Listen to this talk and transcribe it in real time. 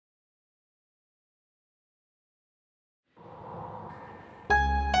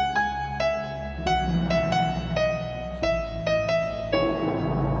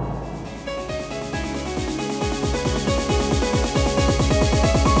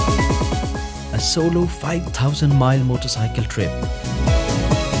solo 5,000-mile motorcycle trip.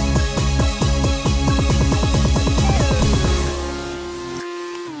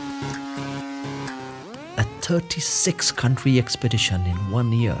 A 36-country expedition in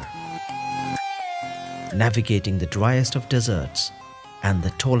 1 year. Navigating the driest of deserts and the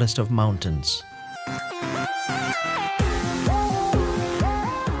tallest of mountains.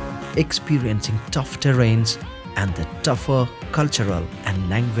 Experiencing tough terrains and the tougher cultural and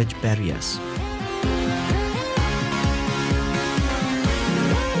language barriers.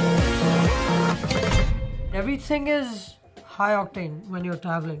 Everything is high octane when you're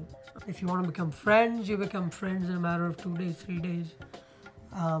traveling. If you want to become friends, you become friends in a matter of 2 days, 3 days.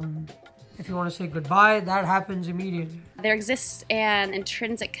 If you want to say goodbye, that happens immediately. There exists an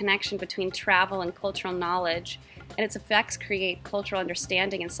intrinsic connection between travel and cultural knowledge, and its effects create cultural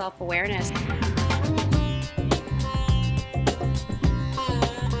understanding and self-awareness.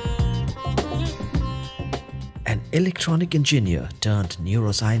 An electronic engineer turned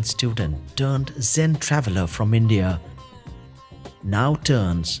neuroscience student turned Zen-traveler from India now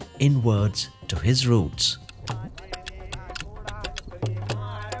turns inwards to his roots.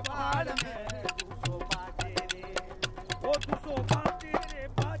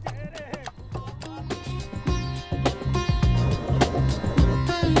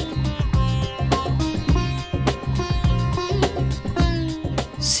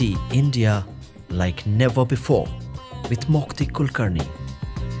 See India like never before with Mauktik Kulkarni.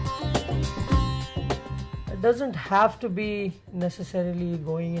 It doesn't have to be necessarily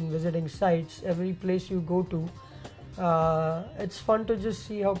going and visiting sites. Every place you go to, it's fun to just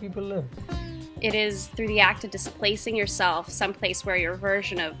see how people live. It is through the act of displacing yourself someplace where your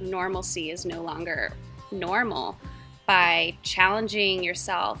version of normalcy is no longer normal, by challenging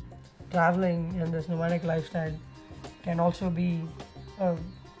yourself. Traveling and this nomadic lifestyle can also be a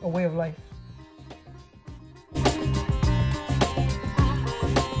way of life.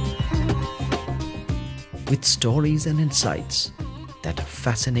 With stories and insights that are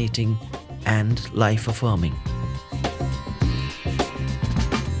fascinating and life-affirming.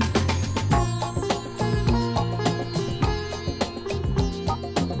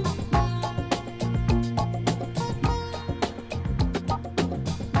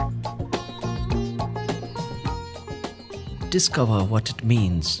 Discover what it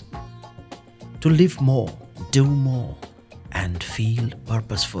means to live more, do more, and feel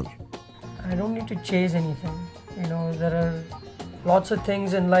purposeful. I don't need to chase anything. You know, there are lots of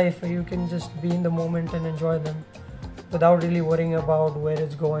things in life where you can just be in the moment and enjoy them without really worrying about where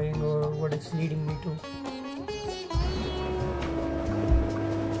it's going or what it's leading me to.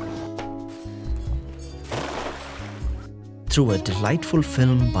 Through a delightful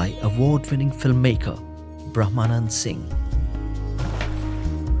film by award-winning filmmaker Brahmanand Singh.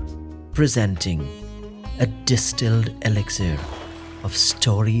 Presenting a distilled elixir of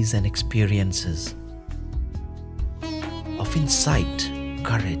stories and experiences, of insight,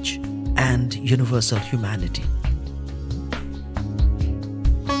 courage, and universal humanity.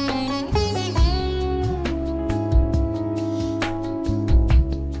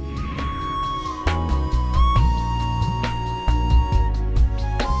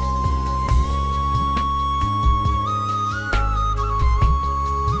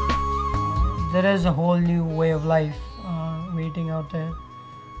 There is a whole new way of life waiting out there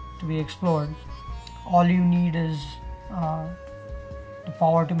to be explored. All you need is the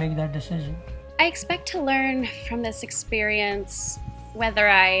power to make that decision. I expect to learn from this experience whether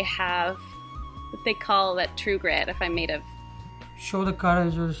I have what they call that true grit, if I'm made of. Show the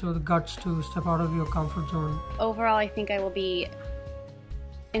courage or show the guts to step out of your comfort zone. Overall, I think I will be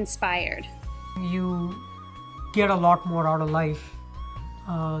inspired. You get a lot more out of life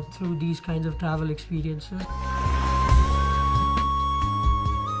through these kinds of travel experiences.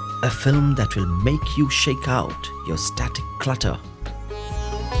 A film that will make you shake out your static clutter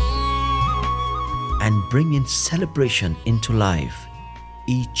and bring in celebration into life,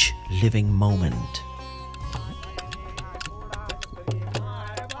 each living moment.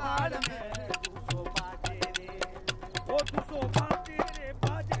 Oh,